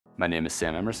My name is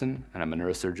Sam Emerson, and I'm a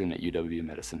neurosurgeon at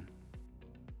UW-Medicine.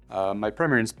 My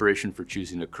primary inspiration for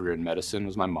choosing a career in medicine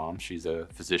was my mom. She's a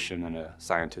physician and a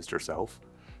scientist herself.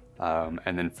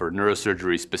 And then for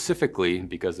neurosurgery specifically,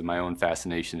 because of my own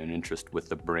fascination and interest with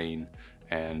the brain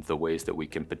and the ways that we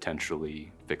can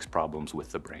potentially fix problems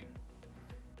with the brain.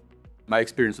 My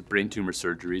experience with brain tumor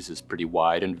surgeries is pretty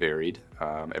wide and varied,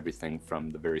 everything from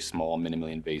the very small,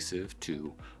 minimally invasive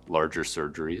to larger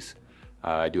surgeries.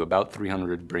 I do about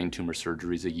 300 brain tumor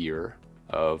surgeries a year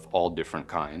of all different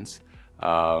kinds.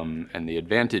 And the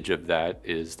advantage of that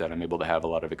is that I'm able to have a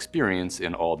lot of experience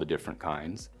in all the different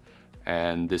kinds.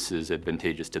 And this is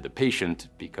advantageous to the patient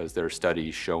because there are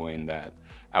studies showing that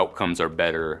outcomes are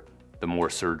better the more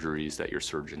surgeries that your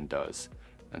surgeon does.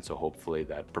 And so hopefully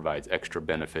that provides extra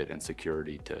benefit and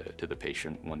security to the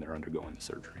patient when they're undergoing the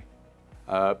surgery.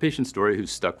 A patient story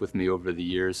who's stuck with me over the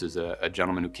years is a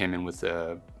gentleman who came in with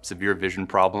severe vision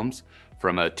problems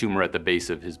from a tumor at the base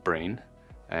of his brain.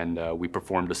 And we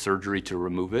performed a surgery to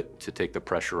remove it, to take the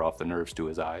pressure off the nerves to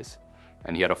his eyes.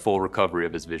 And he had a full recovery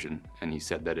of his vision. And he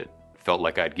said that it felt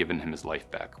like I'd given him his life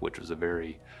back, which was a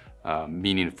very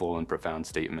meaningful and profound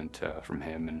statement from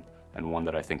him, and one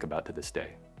that I think about to this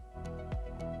day.